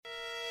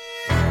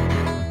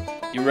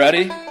You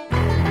ready?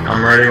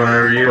 I'm ready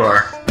whenever you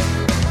are.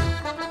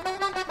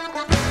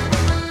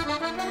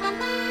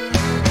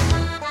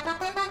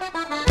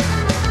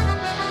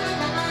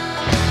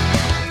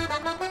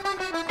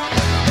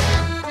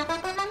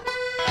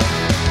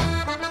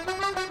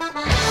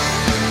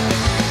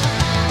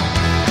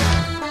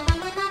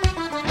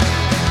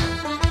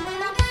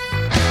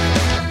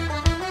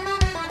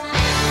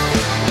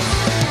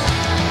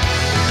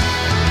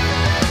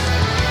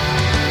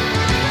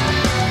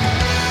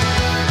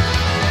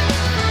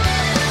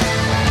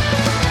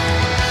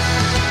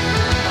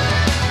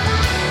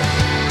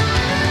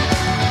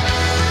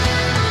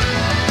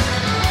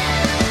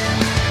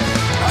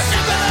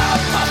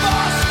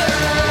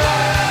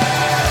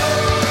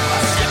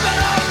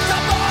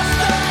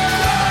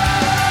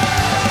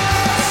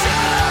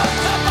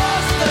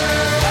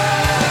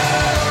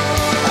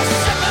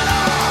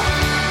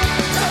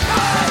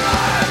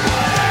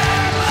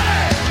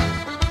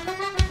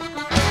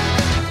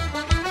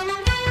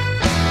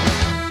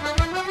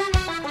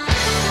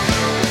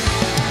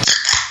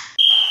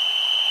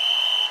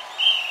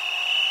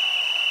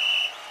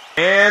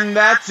 And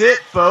that's it,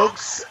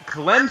 folks.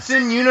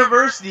 Clemson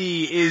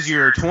University is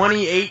your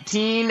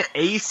 2018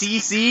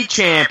 ACC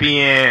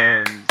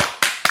champions.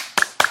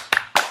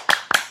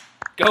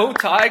 Go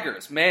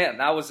Tigers. Man,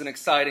 that was an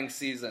exciting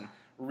season.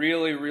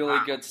 Really, really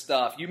good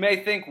stuff. You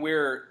may think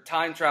we're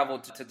time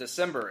traveled to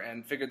December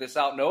and figured this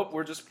out. Nope,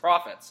 we're just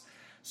prophets.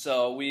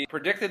 So we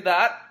predicted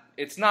that.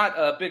 It's not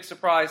a big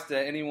surprise to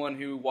anyone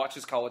who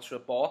watches college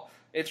football.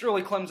 It's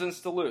really Clemson's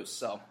to lose.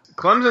 So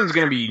Clemson's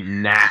going to be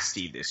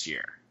nasty this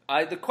year.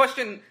 The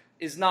question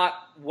is not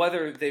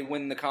whether they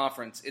win the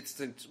conference.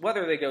 It's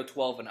whether they go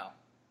 12-0.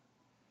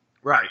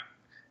 Right.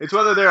 It's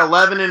whether they're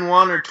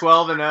 11-1 or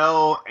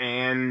 12-0.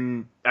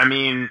 And, I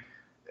mean,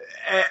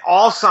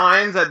 all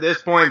signs at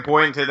this point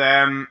point to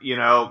them,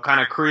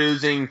 kind of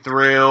cruising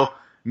through,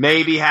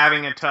 maybe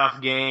having a tough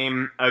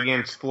game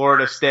against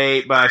Florida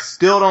State. But I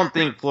still don't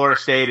think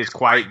Florida State is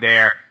quite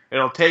there.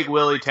 It'll take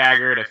Willie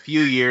Taggart a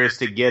few years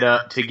to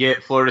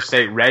get Florida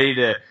State ready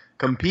to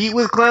compete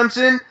with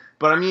Clemson.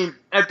 But I mean,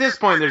 at this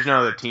point, there's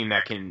no other team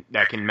that can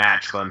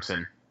match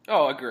Clemson.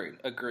 Oh,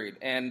 agreed.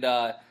 And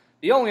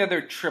the only other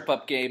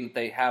trip-up game that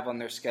they have on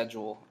their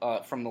schedule,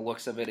 from the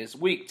looks of it, is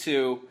Week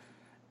 2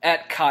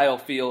 at Kyle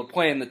Field,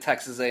 playing the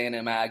Texas A&M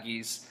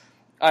Aggies.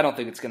 I don't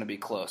think it's going to be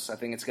close. I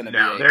think it's going to be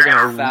they're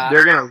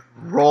gonna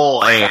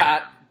roll a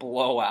fat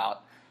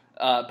blowout.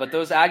 But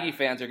those Aggie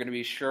fans are going to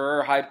be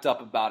sure hyped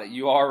up about it.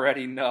 You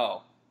already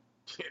know.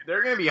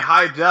 They're going to be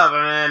hyped up,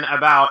 and then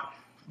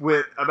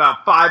with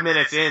about 5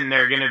 minutes in,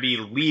 they're going to be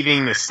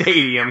leaving the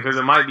stadium because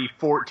it might be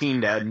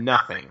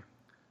 14-0.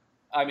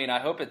 I mean, I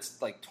hope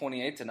it's like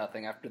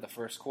 28-0 after the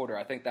first quarter.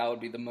 I think that would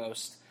be the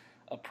most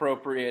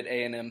appropriate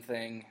A&M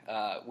thing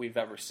we've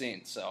ever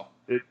seen. So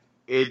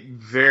it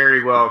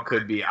very well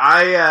could be.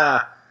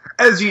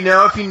 As you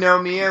know, if you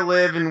know me, I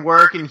live and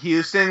work in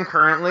Houston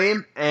currently,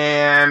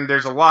 and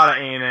there's a lot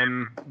of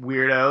A&M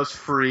weirdos,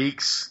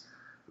 freaks.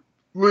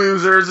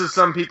 Losers, as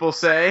some people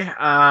say,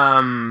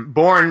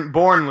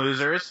 born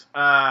losers.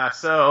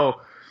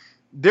 So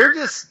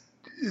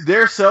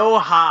they're so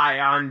high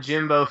on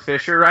Jimbo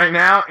Fisher right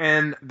now,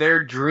 and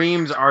their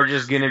dreams are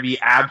just going to be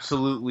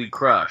absolutely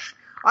crushed.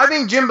 I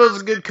think Jimbo's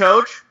a good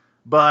coach,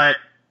 but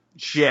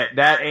shit,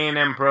 that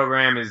A&M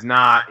program is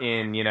not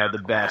in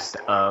the best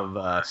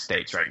of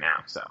states right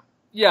now. So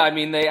yeah, I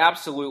mean they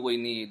absolutely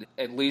need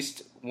at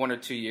least 1 or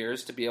 2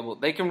 years to be able.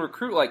 They can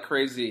recruit like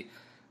crazy.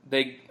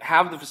 They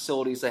have the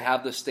facilities, they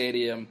have the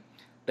stadium,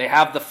 they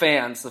have the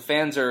fans. The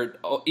fans are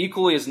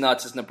equally as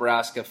nuts as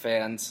Nebraska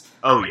fans.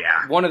 Oh,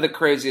 yeah. One of the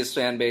craziest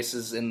fan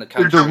bases in the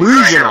country. They're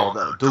delusional,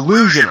 though.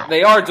 Delusional.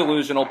 They are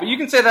delusional, but you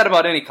can say that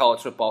about any college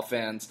football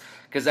fans,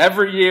 because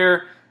every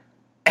year,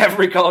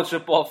 every college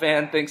football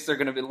fan thinks they're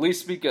going to at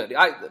least be good.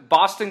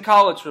 Boston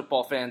college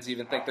football fans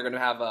even think they're going to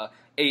have a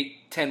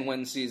 8-10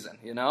 win season,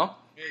 Hey,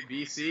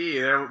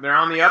 BC, they're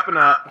on the up and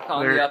up.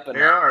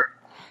 They are.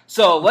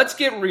 So let's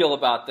get real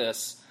about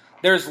this.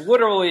 There's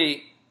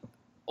literally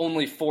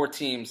only 4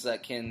 teams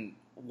that can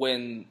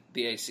win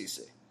the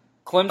ACC.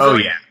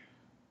 Clemson,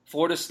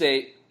 Florida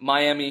State,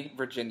 Miami,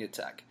 Virginia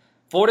Tech.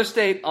 Florida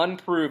State,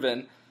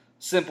 unproven,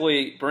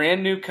 simply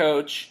brand new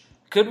coach.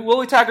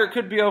 Willie Taggart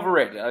could be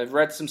overrated. I've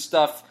read some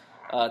stuff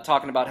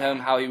talking about him,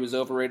 how he was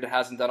overrated,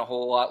 hasn't done a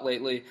whole lot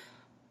lately.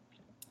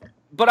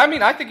 But, I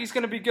mean, I think he's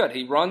going to be good.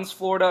 He ran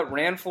Florida at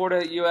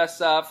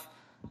USF,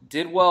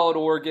 did well at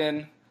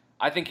Oregon.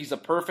 I think he's a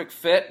perfect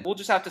fit. We'll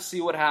just have to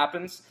see what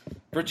happens.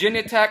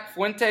 Virginia Tech,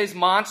 Fuente's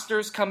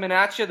monsters coming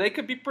at you. They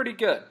could be pretty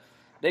good.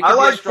 I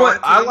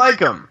like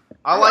him.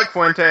 I like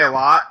Fuente a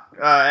lot.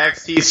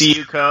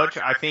 Ex-TCU coach.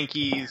 I think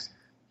he's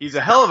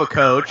a hell of a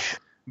coach.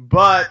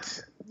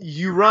 But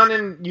you run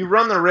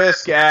the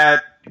risk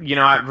at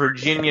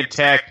Virginia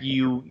Tech.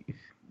 You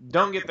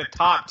don't get the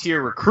top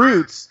tier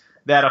recruits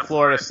that a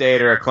Florida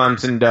State or a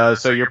Clemson does.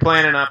 So you're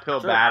playing an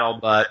uphill battle.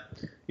 But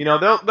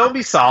they'll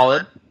be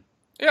solid.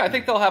 Yeah, I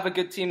think they'll have a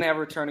good team. They have a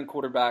returning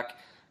quarterback.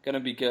 Going to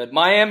be good.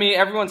 Miami,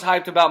 everyone's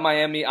hyped about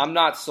Miami. I'm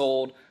not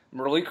sold.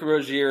 Malik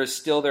Rozier is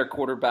still their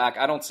quarterback.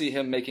 I don't see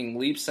him making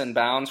leaps and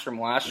bounds from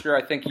last year.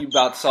 I think you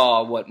about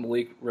saw what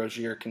Malik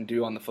Rozier can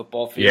do on the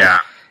football field. Yeah.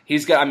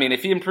 He's got. I mean,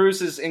 if he improves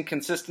his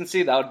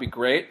inconsistency, that would be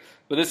great.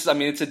 But this, I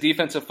mean, it's a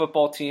defensive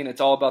football team.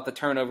 It's all about the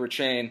turnover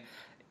chain.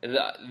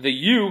 The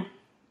U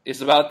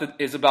is about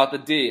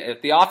the D.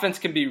 If the offense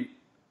can be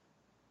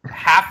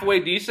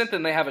halfway decent,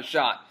 then they have a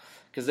shot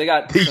because they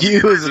got the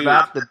U is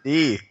about the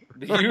D.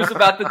 The U is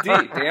about the D.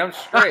 Damn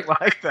straight. I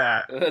like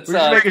that. We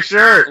should make a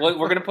shirt. We're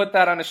going to put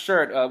that on a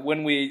shirt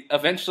when we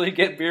eventually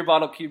get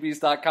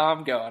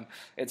beerbottleqbs.com going.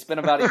 It's been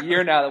about a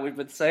year now that we've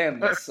been saying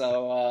this,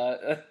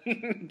 so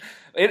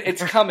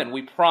it's coming.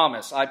 We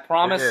promise. I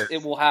promise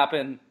it will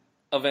happen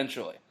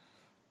eventually.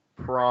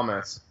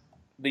 Promise.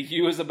 The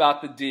U is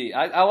about the D.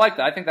 I like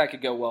that. I think that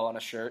could go well on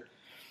a shirt.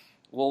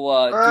 We'll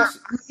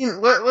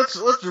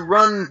let's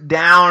run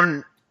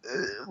down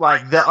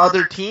like the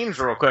other teams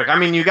real quick. I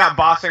mean, you got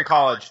Boston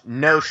College,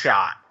 no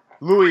shot.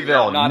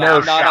 Louisville, not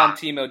shot. Not on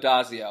Timo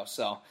Dazio.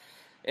 So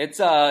it's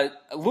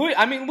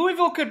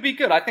Louisville could be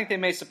good. I think they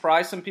may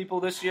surprise some people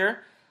this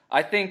year.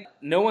 I think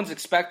no one's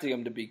expecting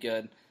them to be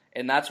good,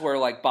 and that's where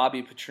like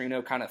Bobby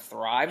Petrino kind of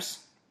thrives.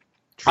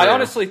 True, I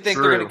honestly think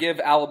they're going to give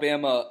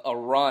Alabama a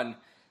run.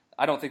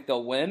 I don't think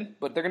they'll win,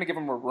 but they're going to give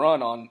them a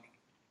run on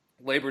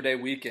Labor Day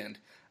weekend.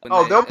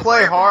 They'll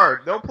play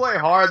hard. They'll play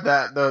hard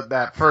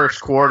that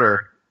first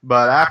quarter.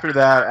 But after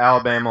that,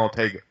 Alabama will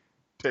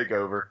take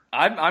over.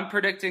 I'm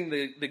predicting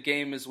the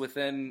game is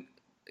within.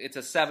 It's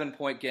a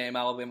 7-point game.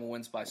 Alabama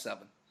wins by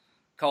 7.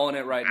 Calling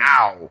it right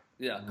now.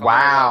 Yeah.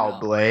 Wow,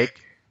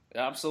 Blake.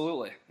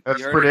 Absolutely.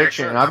 That's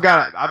prediction. I've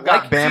got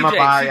Bama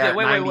by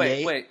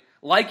CJ, wait.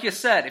 Like you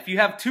said, if you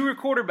have 2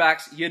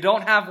 quarterbacks, you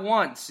don't have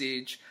one.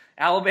 Siege.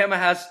 Alabama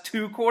has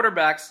 2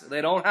 quarterbacks.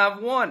 They don't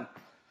have one.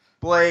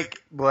 Blake.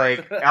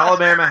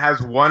 Alabama has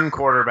 1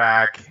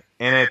 quarterback,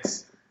 and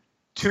it's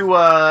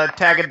Tua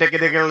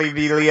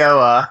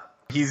Tagovailoa.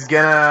 He's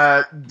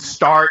gonna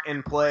start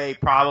and play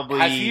probably.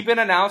 Has he been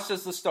announced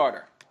as the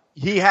starter?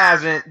 He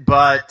hasn't,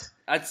 but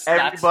it's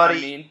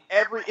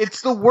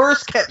the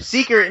worst kept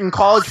secret in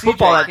college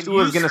football that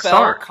Tua's gonna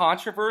start.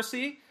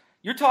 Controversy.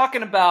 You're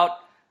talking about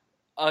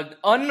an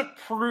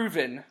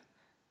unproven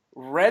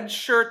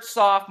redshirt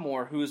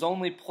sophomore who has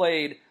only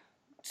played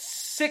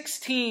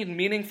 16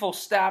 meaningful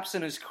snaps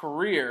in his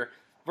career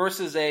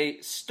versus a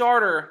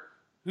starter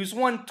who's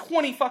won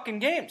 20 fucking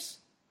games.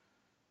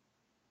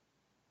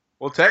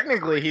 Well,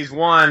 technically, he's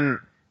won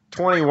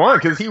 21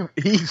 because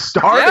he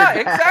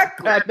started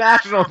that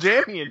national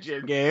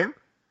championship game.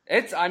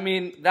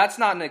 That's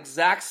not an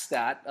exact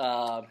stat.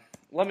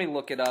 Let me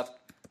look it up.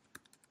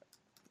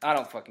 I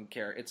don't fucking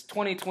care. It's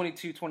 20,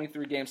 22,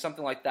 23 games,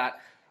 something like that.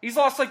 He's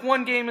lost like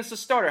 1 game as a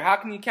starter. How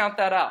can you count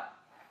that out?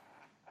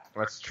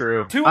 That's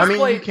true. People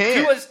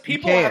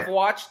have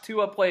watched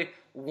Tua play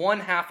 1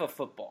 half of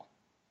football.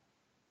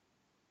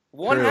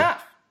 One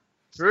half.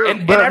 True,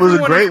 but it was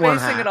a great 1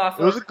 half.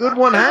 It was a good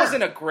 1 half. It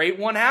wasn't a great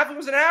 1 half. It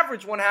was an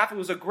average 1 half. It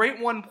was a great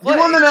 1 play. He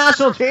won the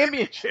national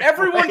championship.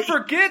 Everyone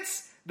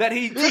forgets that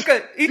he took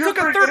a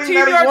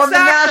 13-yard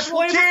sack the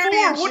play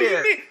before. What do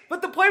you mean?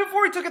 But the play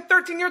before he took a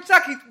 13-yard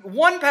sack, he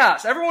 1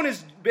 pass. Everyone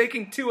is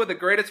making Tua the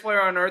greatest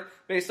player on earth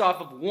based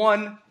off of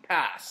 1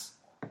 pass.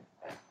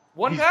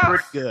 He's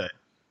pretty good.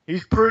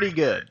 He's pretty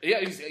good.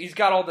 Yeah, he's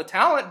got all the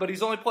talent, but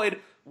he's only played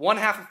 1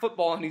 half of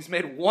football and he's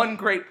made 1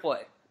 great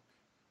play.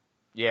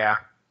 Yeah.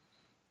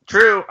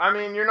 True. I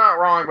mean, you're not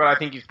wrong, but I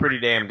think he's pretty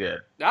damn good.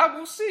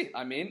 We'll see.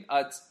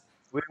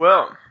 We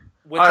will.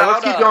 All right,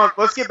 let's keep going.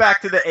 Let's get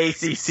back to the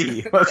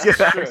ACC. Let's get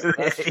back to the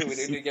ACC. We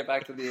need to get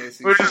back to the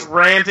ACC. We're just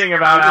ranting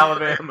about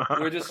Alabama.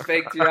 We're just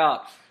faked you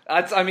out.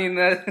 All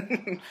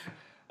right.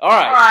 All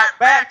right,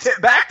 back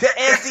to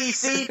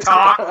SEC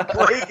talk with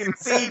Blake and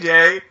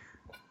CJ.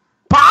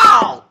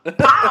 Pow!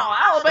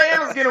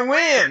 Alabama's going to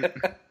win.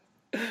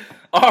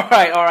 All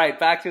right,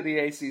 back to the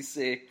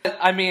ACC.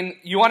 I mean,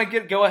 you want to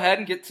go ahead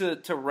and get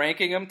to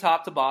ranking them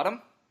top to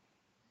bottom?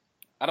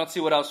 I don't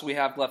see what else we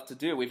have left to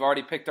do. We've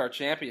already picked our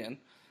champion.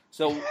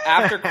 So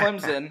after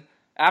Clemson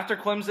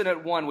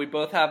at 1, we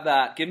both have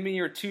that. Give me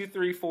your 2,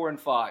 3, 4, and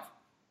 5.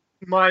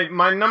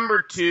 My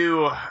number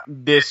 2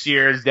 this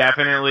year is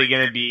definitely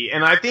going to be,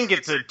 and I think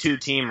it's a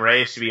 2-team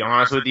race, to be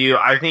honest with you.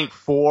 I think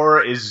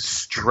 4 is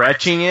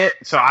stretching it.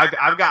 So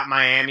I've got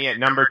Miami at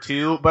number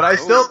 2, but I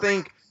still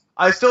think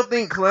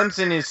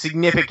Clemson is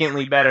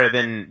significantly better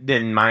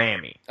than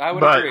Miami. I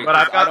would agree. But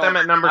I've got them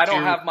at number 2. I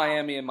don't have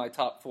Miami in my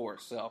top 4,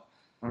 so.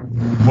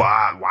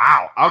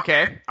 Wow.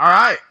 Okay. All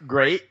right.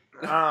 Great.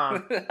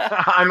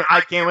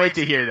 I can't wait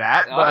to hear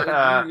that.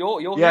 But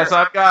you'll hear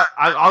so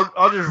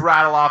I'll just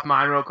rattle off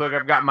mine real quick.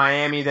 I've got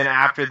Miami. Then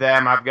after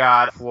them, I've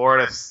got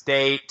Florida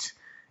State.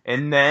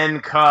 And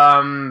then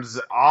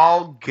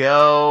I'll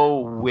go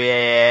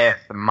with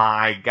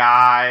my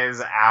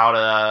guys out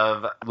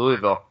of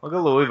Louisville. Look at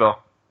Louisville.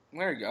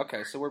 There you go.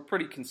 Okay, so we're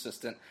pretty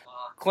consistent.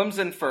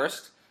 Clemson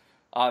first,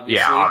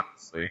 obviously. Yeah,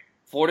 obviously.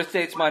 Florida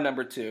State's my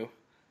number 2.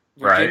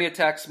 Virginia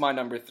Tech's my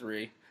number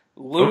 3.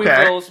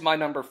 Louisville's my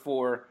number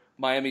 4.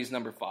 Miami's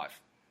number 5.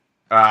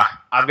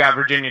 I've got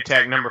Virginia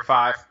Tech number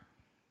 5.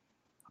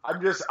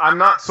 I'm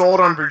not sold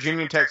on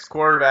Virginia Tech's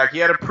quarterback. He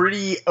had a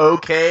pretty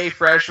okay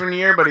freshman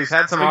year, but he's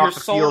had some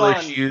off-the-field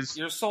issues.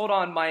 You're sold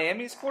on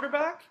Miami's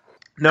quarterback?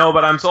 No,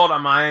 but I'm sold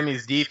on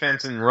Miami's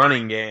defense and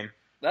running game.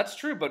 That's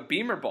true, but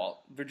Beamer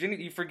ball.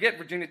 You forget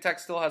Virginia Tech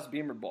still has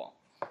Beamer ball.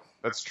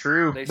 That's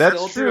true.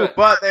 That's true,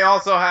 but they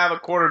also have a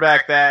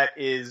quarterback that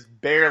is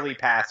barely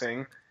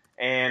passing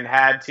and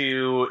had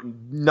to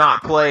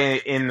not play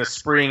in the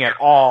spring at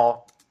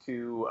all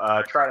to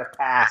try to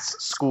pass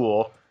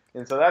school.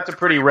 And so that's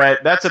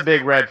a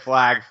big red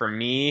flag for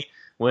me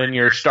when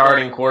your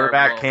starting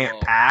quarterback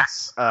can't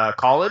pass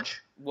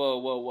college.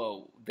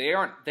 Whoa. They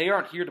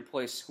aren't here to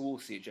play school,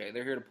 CJ.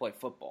 They're here to play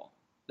football.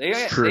 They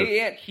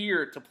ain't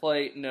here to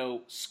play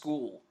no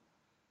school.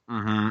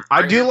 Mm-hmm.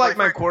 I do like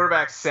my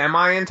quarterback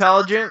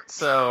semi-intelligent,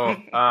 so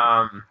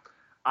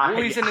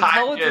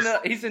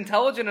he's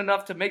intelligent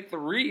enough to make the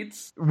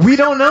reads. We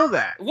don't know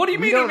that. What do you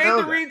mean he made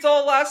the reads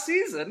all last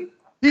season?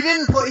 He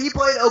didn't play. He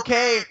played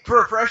okay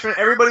for a freshman.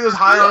 Everybody was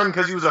high on him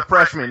because he was a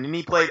freshman, and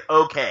he played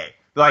okay.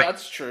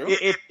 That's true.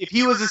 If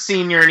he was a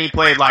senior and he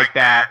played like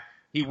that,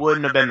 he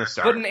wouldn't have been the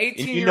starter. But an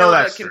 18-year-old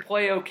that can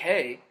play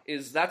okay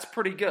that's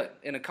pretty good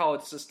in a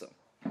college system.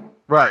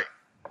 Right.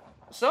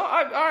 So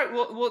all right,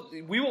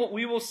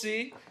 we will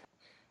see.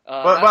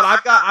 But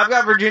I've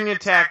got Virginia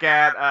Tech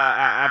at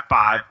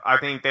 5. I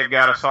think they've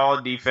got a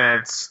solid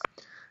defense,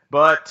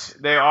 but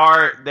they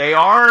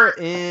are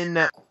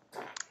in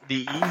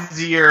the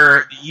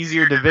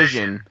easier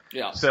division.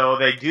 Yeah. So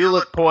they do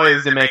look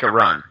poised to make a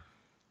run.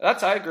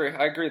 I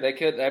agree. They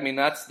could. I mean,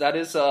 that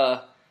is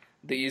the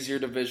easier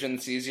division.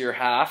 It's easier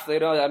half. They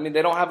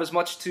don't have as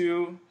much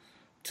to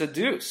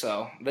do.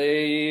 So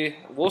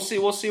we'll see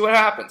what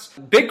happens.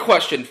 Big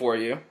question for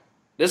you.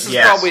 This is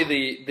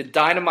probably the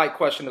dynamite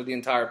question of the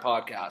entire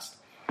podcast.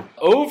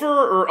 Over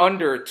or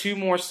under 2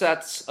 more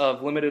sets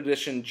of limited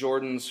edition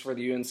Jordans for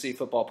the UNC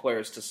football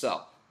players to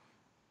sell?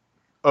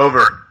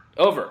 Over.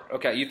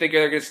 Okay, you think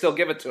they're going to still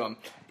give it to them,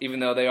 even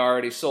though they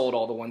already sold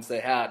all the ones they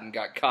had and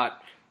got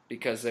caught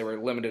because they were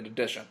limited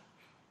edition?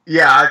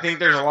 Yeah, I think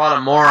there's a lot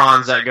of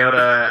morons that go to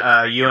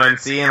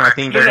UNC, and I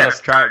think they're going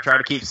to try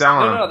to keep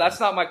selling them. No, that's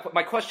not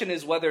my question.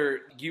 Is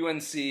whether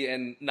UNC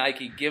and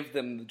Nike give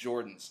them the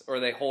Jordans or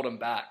they hold them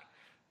back.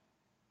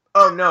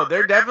 Oh, no,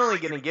 they're definitely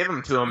going to give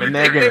them to him, and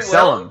they're going to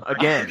sell them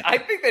again. I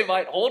think they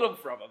might hold them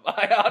from him.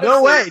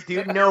 No way,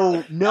 dude. No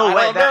way.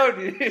 I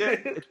don't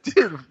know,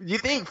 dude, you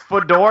think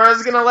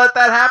Fedora's going to let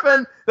that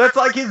happen? That's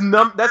like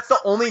that's the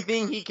only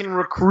thing he can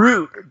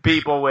recruit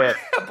people with.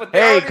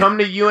 Hey, come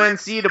to UNC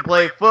to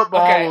play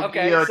football. We'll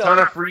give you a ton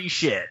of free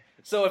shit.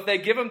 So if they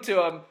give them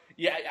to him,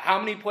 how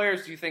many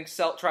players do you think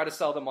try to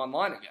sell them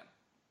online again?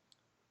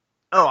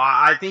 Oh,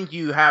 I think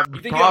you have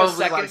you have a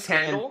second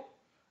scandal?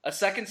 A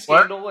second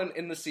scandal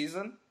in the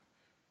season?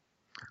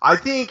 I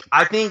think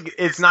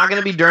it's not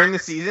going to be during the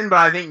season, but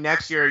I think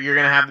next year you're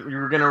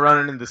going to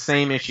run into the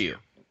same issue.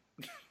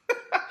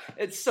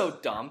 It's so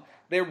dumb.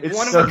 They're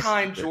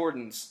one-of-a-kind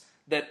Jordans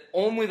that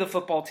only the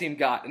football team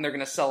got, and they're going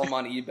to sell them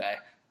on eBay.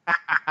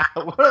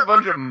 What a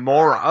bunch of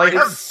morons. Like,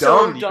 how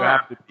dumb do you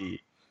have to be?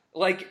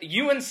 Like,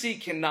 UNC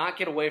cannot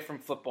get away from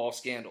football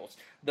scandals.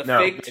 The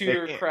fake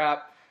tutor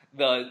crap.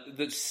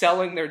 The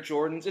selling their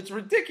Jordans, it's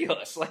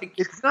ridiculous. Like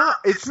it's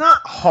not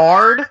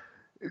hard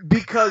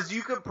because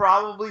you could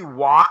probably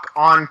walk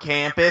on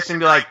campus and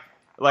be like,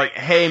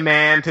 hey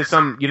man, to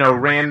some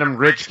random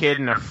rich kid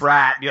in a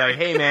frat, be like,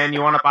 hey man,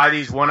 you want to buy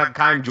these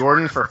one-of-a-kind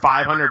Jordans for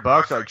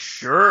 $500? Like,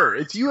 sure,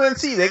 it's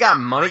UNC, they got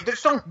money.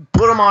 Just don't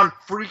put them on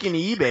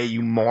freaking eBay,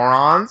 you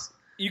morons.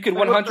 You could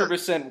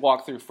 100%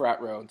 walk through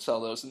Frat Row and sell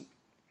those in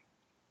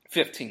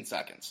 15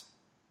 seconds.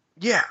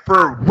 Yeah,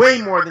 for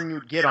way more than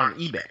you'd get on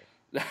eBay.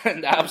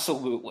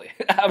 Absolutely.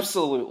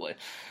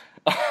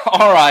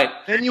 All right.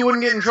 Then you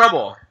wouldn't get in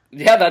trouble.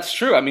 Yeah, that's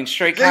true. I mean,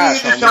 straight then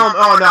cash. Then you just tell him,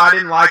 oh, no, I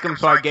didn't like him,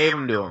 so I gave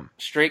him to him.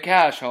 Straight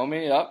cash,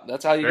 homie. Yep,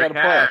 that's how you got to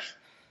play.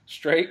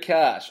 Straight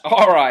cash.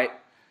 All right.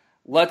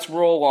 Let's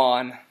roll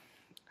on.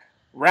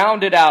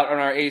 Round it out on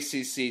our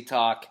ACC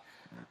talk.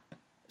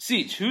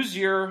 Siege, who's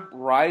your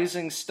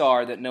rising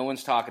star that no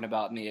one's talking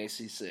about in the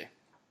ACC?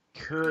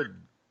 Good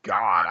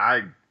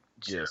God,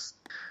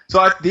 So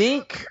I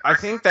think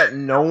that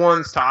no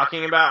one's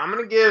talking about. I'm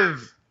gonna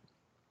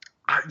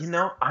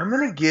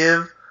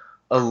give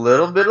a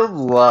little bit of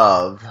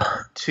love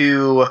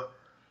to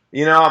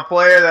a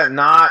player that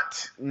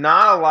not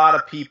a lot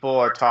of people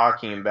are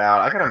talking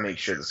about. I gotta make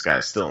sure this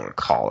guy's still in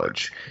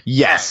college.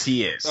 Yes,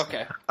 he is.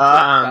 Okay.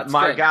 My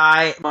good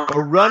guy,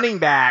 a running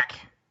back,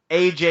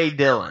 A.J.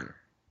 Dillon.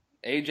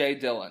 A.J.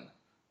 Dillon.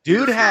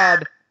 Dude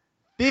had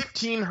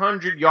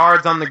 1,500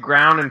 yards on the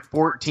ground and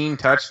 14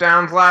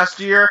 touchdowns last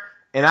year.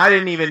 And I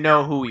didn't even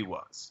know who he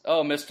was.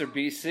 Oh, Mr.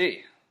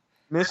 BC.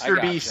 Mr.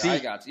 BC. I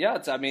got you. Yeah,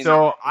 if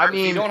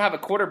you don't have a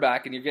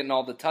quarterback and you're getting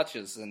all the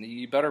touches, then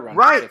you better run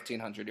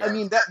 1,500 yards. I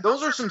mean,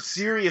 those are some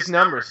serious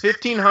numbers.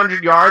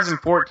 1,500 yards and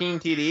 14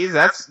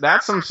 TDs.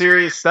 That's some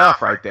serious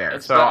stuff right there.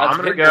 I'm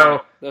going to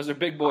go. Those are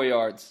big boy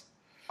yards.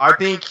 I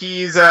think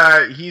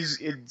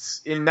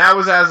and that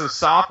was as a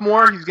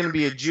sophomore. He's going to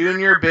be a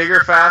junior,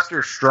 bigger,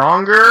 faster,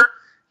 stronger.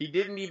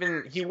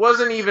 He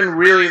wasn't even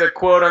really the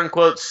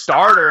quote-unquote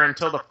starter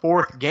until the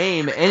fourth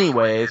game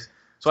anyways.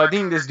 So I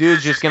think this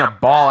dude's just going to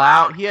ball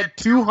out. He had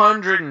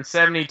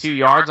 272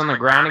 yards on the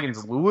ground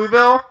against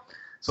Louisville.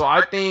 So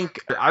I think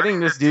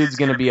this dude's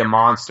going to be a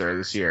monster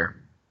this year.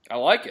 I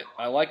like it.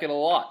 I like it a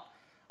lot.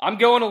 I'm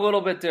going a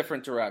little bit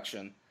different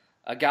direction.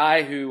 A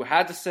guy who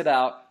had to sit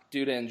out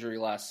due to injury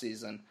last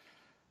season,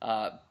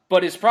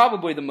 but is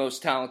probably the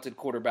most talented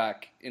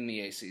quarterback in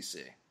the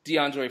ACC,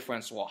 DeAndre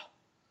Francois.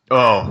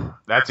 Oh,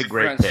 that's a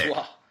great pick.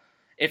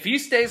 If he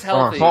stays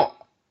healthy,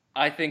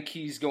 I think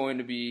he's going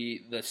to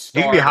be the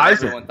star that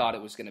everyone thought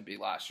it was going to be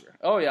last year.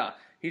 Oh, yeah.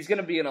 He's going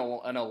to be an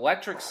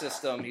electric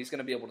system. He's going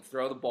to be able to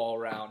throw the ball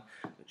around,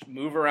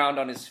 move around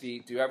on his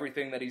feet, do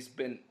everything that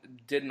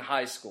did in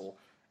high school.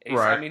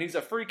 Right. I mean, he's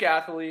a freak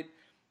athlete.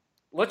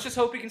 Let's just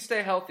hope he can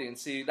stay healthy and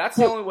see. That's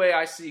the only way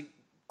I see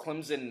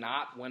Clemson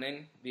not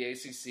winning the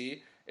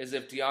ACC is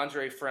if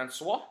DeAndre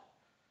Francois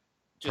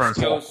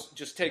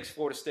just takes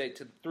Florida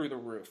State through the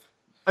roof.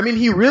 I mean,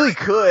 he really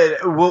could.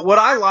 What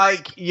I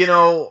like,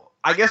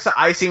 I guess the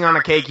icing on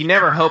a cake, you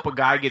never hope a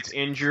guy gets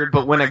injured,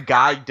 but when a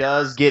guy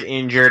does get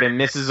injured and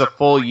misses a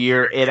full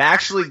year, it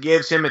actually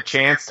gives him a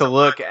chance to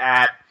look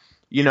at,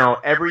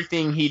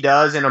 everything he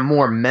does in a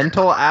more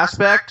mental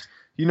aspect.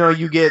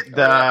 You get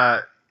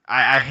the,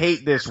 I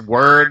hate this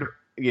word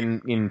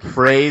in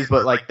phrase,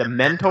 but like the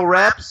mental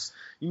reps,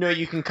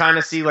 you can kind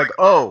of see like,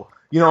 oh,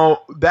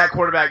 that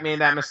quarterback made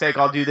that mistake,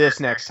 I'll do this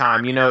next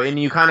time, and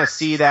you kind of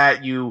see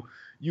that you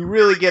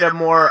really get a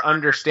more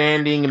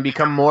understanding and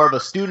become more of a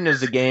student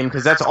as a game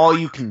because that's all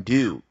you can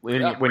do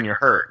when you're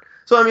hurt.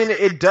 So, I mean,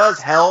 it does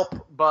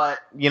help, but,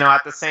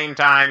 at the same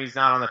time, he's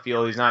not on the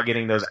field. He's not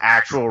getting those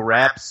actual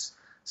reps.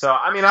 So,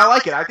 I mean, I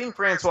like it. I think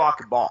Francois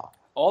could ball.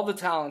 All the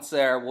talent's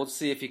there. We'll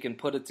see if he can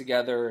put it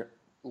together,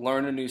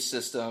 learn a new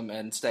system,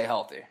 and stay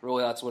healthy.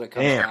 Really, that's what it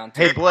comes down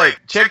to. Hey, Blake,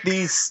 check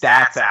these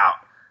stats out.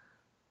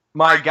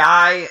 My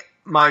guy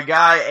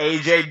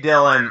A.J.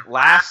 Dillon,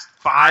 last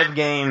 5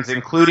 games,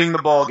 including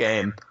the bowl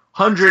game,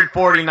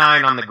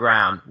 149 on the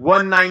ground,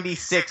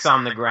 196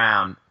 on the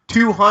ground,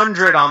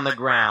 200 on the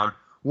ground,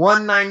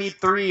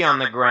 193 on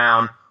the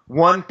ground,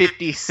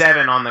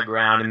 157 on the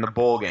ground in the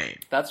bowl game.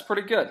 That's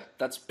pretty good.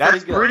 That's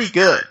pretty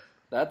good.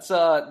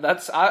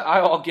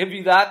 I'll give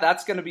you that.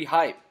 That's going to be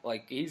hype.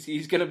 Like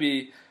he's going to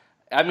be.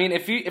 I mean,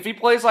 if he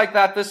plays like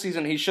that this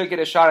season, he should get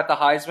a shot at the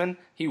Heisman.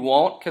 He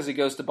won't because he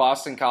goes to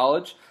Boston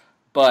College,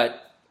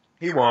 but.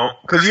 He won't,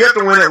 because you have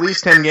to win at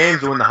least 10 games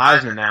to win the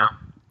Heisman now.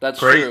 That's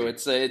true.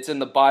 It's in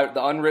the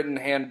unwritten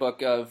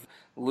handbook of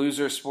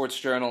loser sports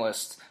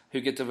journalists who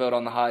get to vote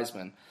on the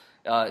Heisman.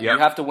 You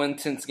have to win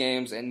 10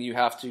 games, and you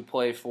have to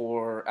play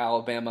for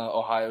Alabama,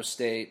 Ohio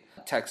State,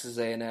 Texas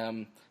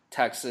A&M,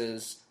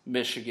 Texas,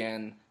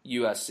 Michigan,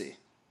 USC.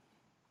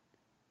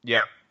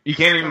 Yeah. You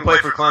can't even play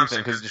for Clemson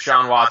because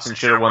Deshaun Watson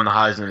should have won the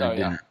Heisman and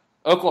didn't.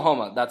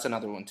 Oklahoma, that's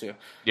another one too.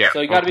 Yeah,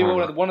 so you got to be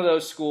one of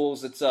those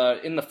schools. It's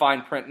in the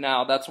fine print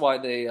now. That's why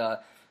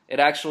it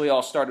actually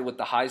all started with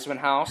the Heisman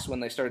House when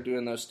they started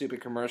doing those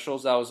stupid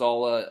commercials. That was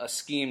all a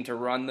scheme to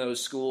run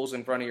those schools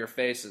in front of your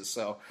faces.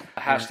 So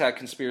hashtag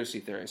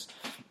conspiracy theories.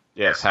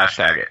 Yes,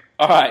 hashtag it.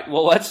 All right,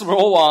 well let's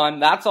roll on.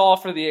 That's all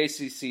for the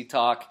ACC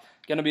talk.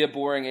 Going to be a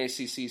boring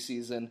ACC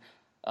season.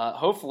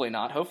 Hopefully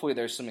not. Hopefully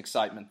there's some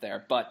excitement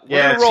there. But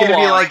yeah, it's going to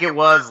be like it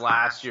was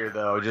last year,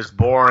 though. Just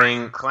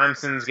boring.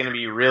 Clemson's going to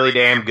be really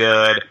damn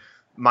good.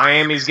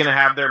 Miami's going to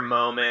have their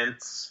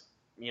moments.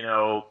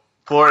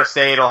 Florida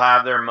State will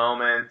have their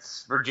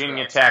moments.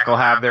 Virginia Tech will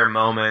have their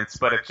moments.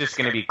 But it's just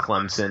going to be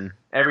Clemson.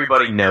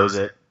 Everybody knows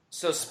it.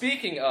 So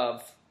speaking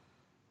of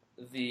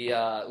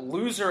the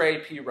loser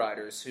AP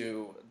writers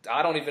who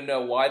I don't even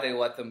know why they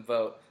let them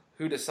vote.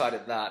 Who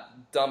decided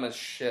that? Dumb as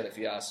shit, if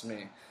you ask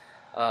me.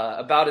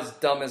 About as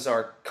dumb as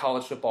our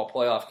college football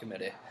playoff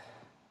committee.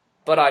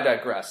 But I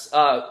digress.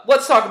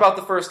 Let's talk about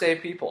the first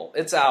AP poll.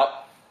 It's out.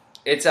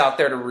 It's out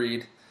there to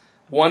read.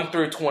 1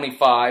 through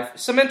 25.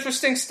 Some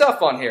interesting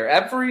stuff on here.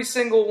 Every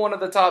single one of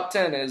the top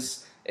 10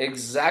 is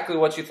exactly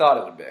what you thought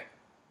it would be.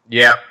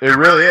 Yeah, it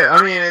really is.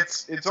 I mean,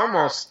 it's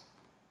almost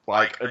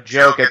like a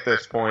joke at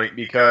this point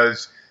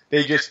because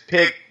they just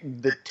pick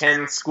the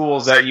 10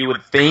 schools that you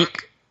would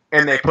think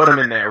and they put them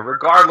in there,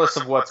 regardless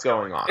of what's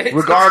going on,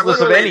 regardless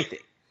of anything.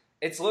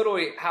 It's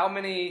literally how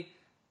many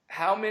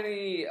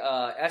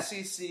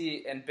SEC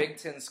and Big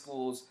Ten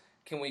schools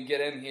can we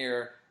get in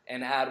here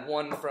and add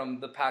one from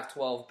the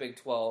Pac-12, Big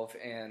 12,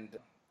 and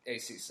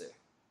ACC.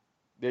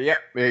 Yeah,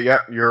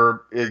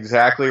 you're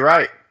exactly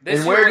right.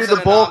 This year was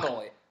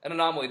an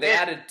anomaly. They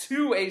added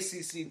 2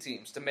 ACC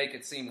teams to make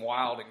it seem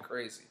wild and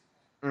crazy.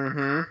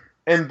 Mm-hmm.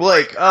 And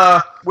Blake,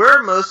 where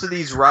are most of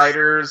these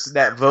writers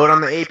that vote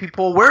on the AP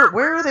poll?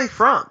 Where are they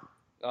from?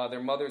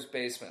 Their mother's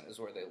basement is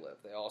where they live.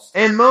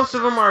 And most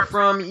of them are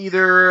from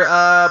either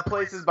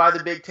places by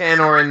the Big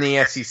Ten or in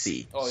the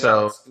SEC. Oh, yeah,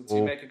 so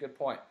you make a good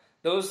point.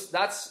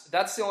 That's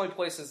the only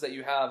places that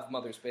you have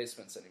mother's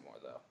basements anymore,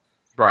 though.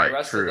 Right, the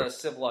rest true. of the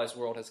civilized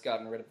world has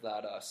gotten rid of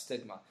that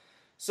stigma.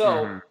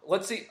 So,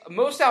 let's see.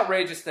 Most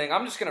outrageous thing,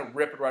 I'm just going to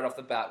rip it right off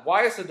the bat.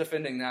 Why is the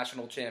defending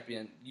national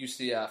champion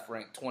UCF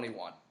ranked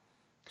 21?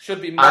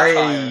 Should be much higher.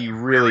 I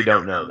really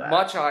don't know that.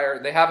 Much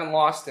higher. They haven't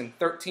lost in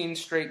 13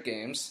 straight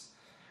games.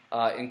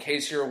 In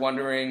case you're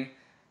wondering,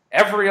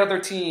 every other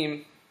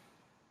team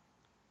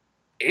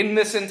in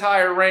this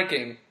entire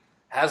ranking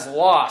has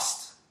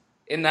lost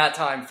in that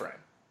time frame.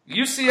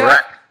 UCF,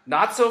 Correct.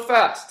 not so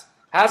fast.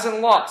 Hasn't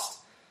lost.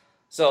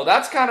 So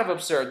that's kind of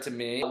absurd to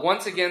me.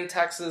 Once again,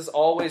 Texas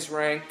always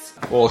ranked.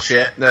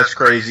 Bullshit. That's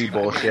crazy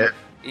bullshit.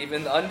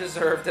 Even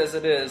undeserved as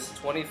it is,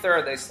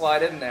 23rd, they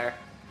slide in there.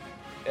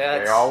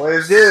 They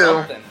always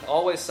do.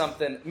 Always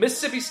something.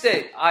 Mississippi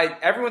State,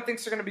 everyone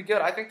thinks they're going to be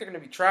good. I think they're going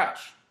to be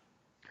trash.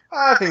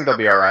 I think they'll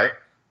be all right.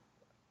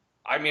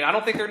 I mean, I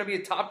don't think they're going to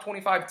be a top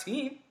 25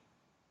 team.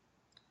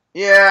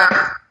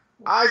 Yeah,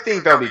 I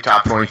think they'll be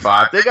top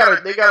 25. They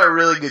got a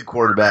really good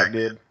quarterback,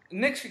 dude.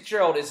 Nick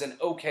Fitzgerald is an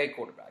okay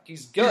quarterback.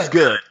 He's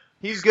good.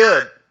 He's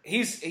good.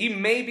 He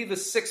may be the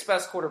sixth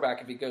best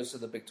quarterback if he goes to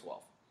the Big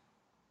 12.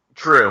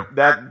 True.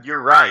 That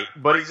you're right,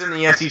 but he's in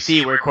the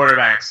SEC where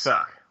quarterbacks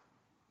suck.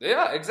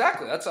 Yeah,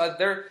 exactly. I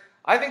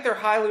think they're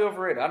highly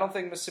overrated. I don't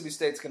think Mississippi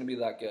State's going to be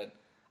that good.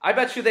 I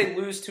bet you they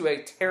lose to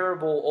a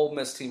terrible Ole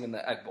Miss team in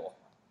the Egg Bowl.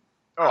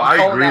 Oh,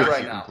 I agree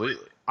with you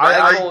completely.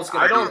 I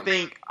don't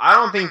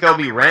think they'll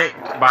be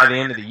ranked by the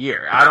end of the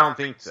year. I don't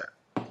think so.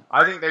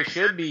 I think they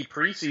should be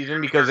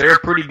preseason because they were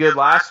pretty good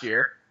last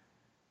year,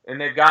 and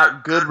they've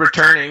got good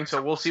returning.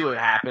 So we'll see what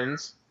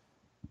happens.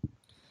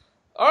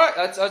 All right,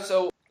 that's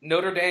so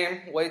Notre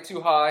Dame way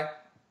too high.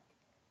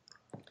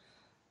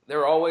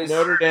 They're always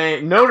Notre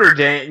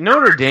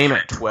Dame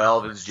at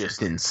 12 is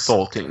just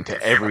insulting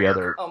to every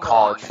other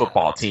college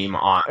football team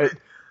on.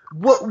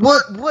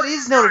 What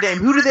is Notre Dame?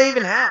 Who do they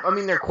even have? I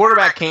mean, their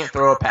quarterback can't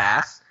throw a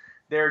pass.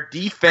 Their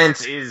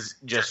defense is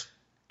just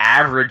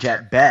average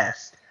at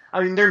best.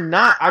 I mean, they're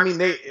not. I mean,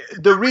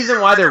 the reason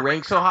why they're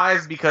ranked so high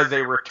is because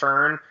they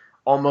return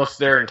almost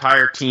their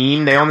entire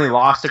team. They only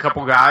lost a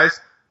couple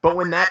guys, but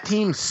when that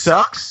team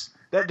sucks,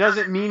 that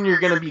doesn't mean you're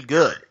going to be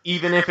good,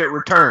 even if it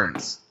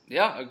returns.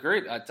 Yeah,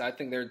 agreed. I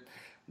think they're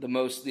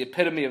the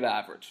epitome of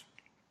average.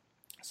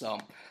 So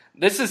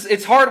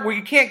it's hard.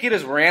 We can't get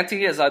as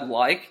ranty as I'd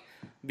like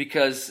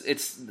because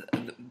it's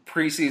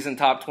preseason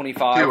top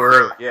 25. Too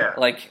early, yeah.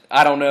 Like,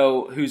 I don't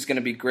know who's going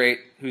to be great,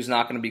 who's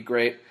not going to be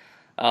great.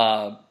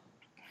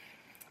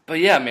 But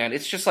yeah, man,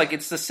 it's just like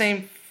it's the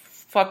same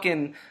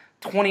fucking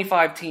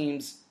 25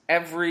 teams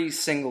every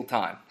single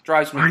time.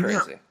 Drives me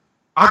crazy.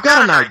 I've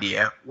got an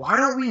idea. Why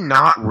don't we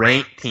not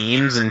rank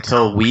teams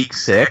until week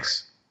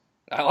 6?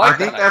 I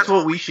think that's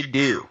what we should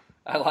do.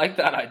 I like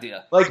that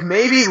idea. Like,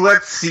 maybe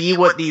let's see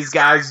what these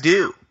guys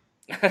do.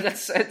 Maybe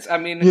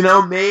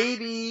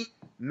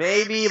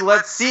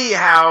let's see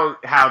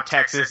how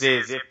Texas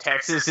is. If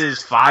Texas is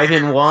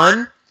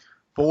 5-1,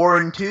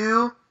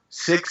 4-2,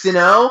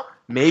 6-0,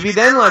 maybe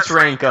then let's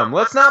rank them.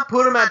 Let's not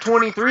put them at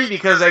 23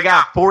 because they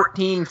got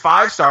 14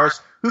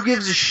 5-stars. Who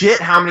gives a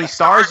shit how many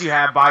stars you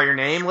have by your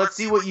name? Let's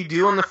see what you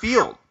do on the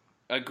field.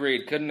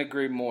 Agreed. Couldn't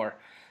agree more.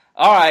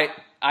 All right.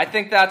 I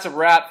think that's a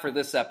wrap for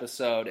this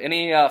episode.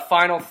 Any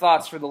final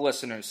thoughts for the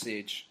listeners,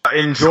 Siege?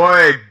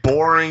 Enjoy a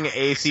boring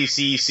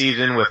ACC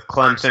season with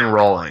Clemson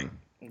rolling.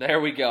 There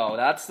we go.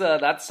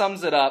 That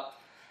sums it up.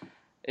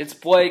 It's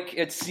Blake.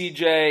 It's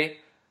CJ.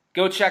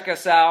 Go check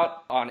us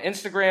out on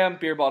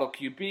Instagram, Beer Bottle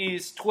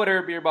QBs,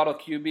 Twitter, Beer Bottle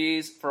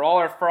QBs. For all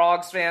our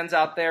Frogs fans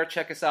out there,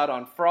 check us out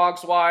on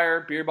Frogs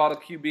Wire, Beer Bottle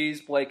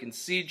QBs, Blake and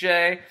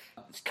CJ.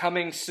 It's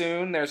coming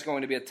soon. There's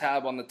going to be a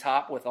tab on the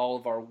top with all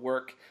of our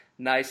work.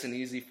 Nice and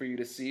easy for you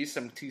to see,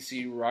 some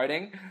TCU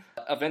writing.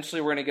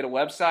 Eventually, we're going to get a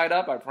website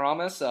up, I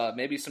promise.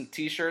 Maybe some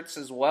T-shirts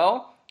as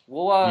well.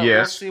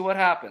 We'll see what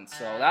happens.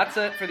 So that's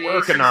it for the ACC.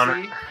 Working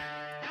on it.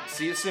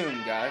 See you soon,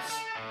 guys.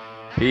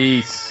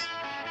 Peace.